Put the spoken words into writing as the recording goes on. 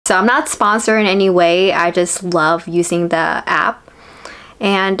So I'm not sponsored in any way, I just love using the app.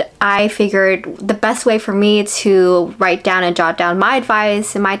 And I figured the best way for me to write down and jot down my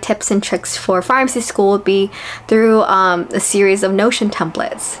advice and my tips and tricks for pharmacy school would be through a series of Notion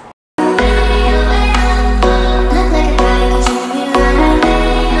templates.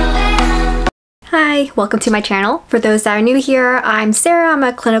 Hi, welcome to my channel. For those that are new here, I'm Sarah. I'm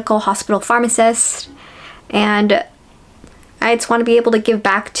a clinical hospital pharmacist, and I just want to be able to give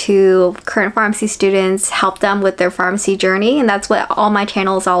back to current pharmacy students, help them with their pharmacy journey, and that's what all my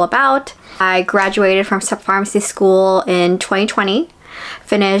channel is all about. I graduated from pharmacy school in 2020,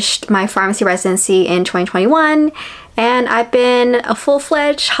 finished my pharmacy residency in 2021, and I've been a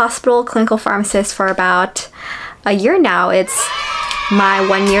full-fledged hospital clinical pharmacist for about a year now. It's my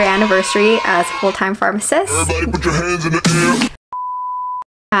 1-year anniversary as a full-time pharmacist. Everybody put your hands in the air.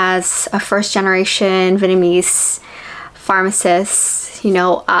 As a first-generation Vietnamese pharmacist, you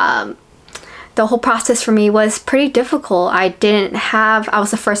know, the whole process for me was pretty difficult. I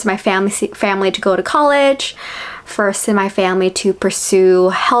was the first in my family to go to college, first in my family to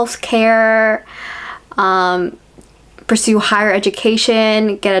pursue healthcare, pursue higher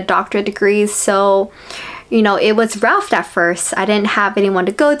education, get a doctorate degree. So, you know, it was rough at first. I didn't have anyone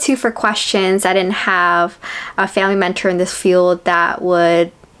to go to for questions. I didn't have a family mentor in this field that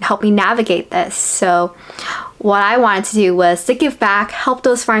would help me navigate this. So what I wanted to do was to give back, help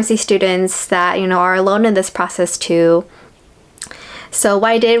those pharmacy students that, you know, are alone in this process too. So what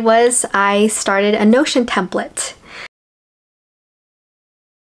I did was I started a Notion template.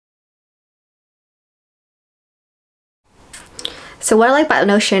 So what I like about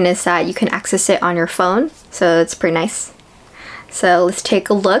Notion is that you can access it on your phone, so it's pretty nice. So let's take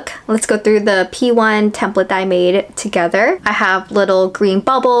a look. Let's go through the P1 template that I made together. I have little green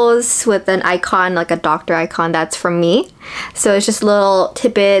bubbles with an icon, like a doctor icon, that's from me. So it's just little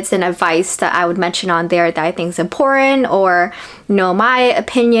tidbits and advice that I would mention on there that I think is important, or, you know, my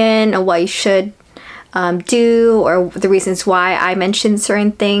opinion on what you should do, or the reasons why I mention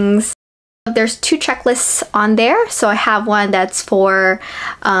certain things. There's 2 checklists on there. So I have one that's for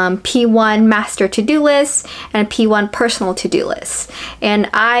P1 master to-do list and P1 personal to-do list. And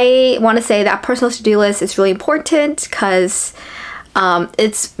I want to say that personal to-do list is really important because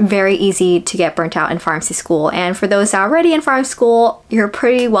it's very easy to get burnt out in pharmacy school. And for those that are already in pharmacy school, you're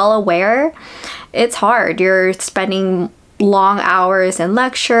pretty well aware it's hard. You're spending long hours in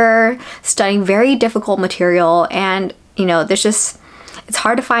lecture, studying very difficult material, and, you know, it's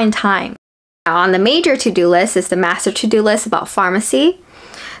hard to find time. Now, on the major to-do list is the master to-do list about pharmacy.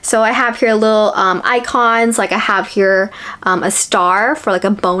 So I have here little icons, like I have here a star for like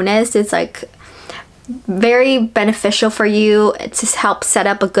a bonus. It's like very beneficial for you to help set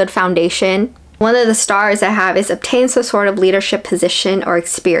up a good foundation. One of the stars I have is obtain some sort of leadership position or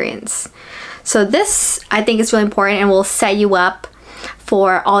experience. So this, I think, is really important and will set you up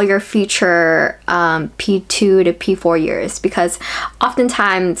for all your future P2 to P4 years, because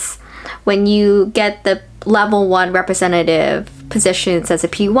oftentimes when you get the level 1 representative positions as a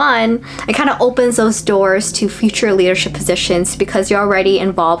P1, it kind of opens those doors to future leadership positions because you're already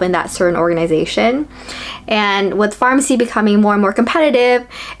involved in that certain organization. And with pharmacy becoming more and more competitive,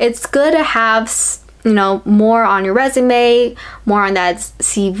 it's good to have, you know, more on your resume, more on that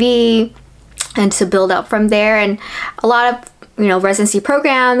CV, and to build up from there. And a lot of, you know, residency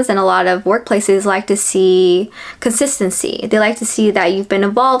programs and a lot of workplaces like to see consistency. They like to see that you've been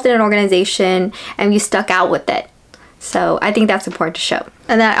involved in an organization and you stuck out with it. So I think that's important to show.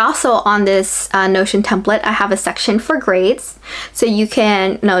 And then also on this Notion template, I have a section for grades. So you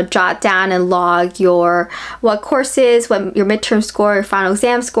can, you know, jot down and log what courses, what your midterm score, your final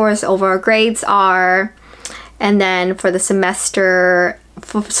exam scores, overall grades are. And then for the semester,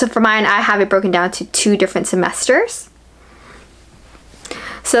 so for mine, I have it broken down to 2 different semesters.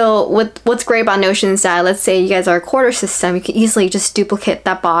 So what's great about Notion is that, let's say you guys are a quarter system, you can easily just duplicate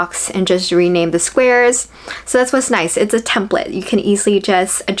that box and just rename the squares. So that's what's nice. It's a template. You can easily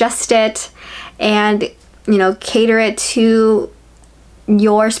just adjust it and, you know, cater it to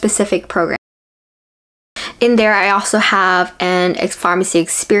your specific program. In there, I also have an pharmacy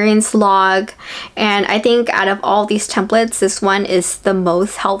experience log, and I think out of all these templates, this one is the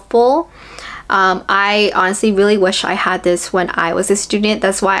most helpful. I honestly really wish I had this when I was a student.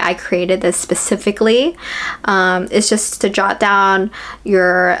 That's why I created this specifically. It's just to jot down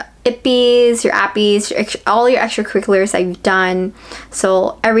your IPPEs, your APPEs, all your extracurriculars that you've done.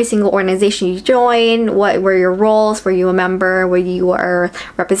 So every single organization you join, what were your roles, were you a member, were you a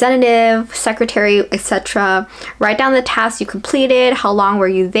representative, secretary, etc. Write down the tasks you completed, how long were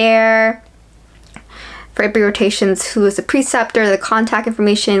you there, for AP rotations, who is the preceptor, the contact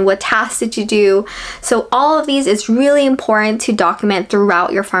information, what tasks did you do. So all of these is really important to document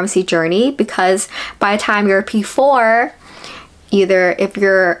throughout your pharmacy journey, because by the time you're a P4, either if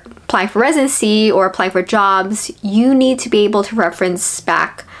you're applying for residency or applying for jobs, you need to be able to reference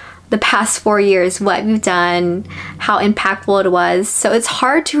back the past 4 years, what you've done, how impactful it was. So it's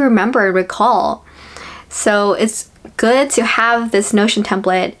hard to remember and recall. So it's good to have this Notion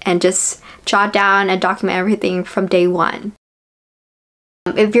template and just jot down and document everything from day one.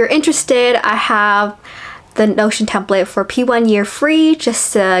 If you're interested, I have the Notion template for P1 year free,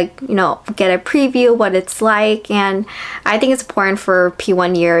 just to, you know, get a preview what it's like. And I think it's important for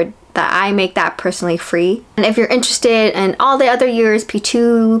P1 year that I make that personally free. And if you're interested in all the other years,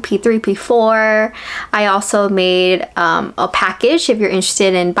 P2, P3, P4, I also made a package if you're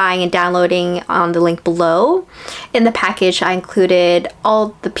interested in buying and downloading on the link below. In the package, I included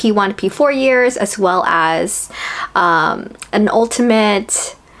all the P1 to P4 years, as well as an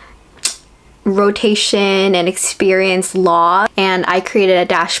ultimate rotation and experience log. And I created a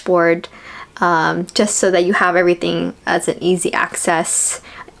dashboard just so that you have everything as an easy access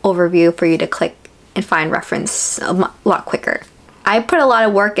overview for you to click and find reference a lot quicker. I put a lot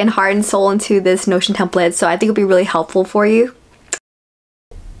of work and heart and soul into this Notion template, so I think it'll be really helpful for you.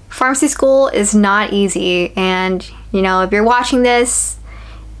 Pharmacy school is not easy, and you know, if you're watching this,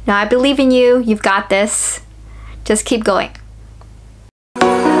 you know, I believe in you. You've got this. Just keep going.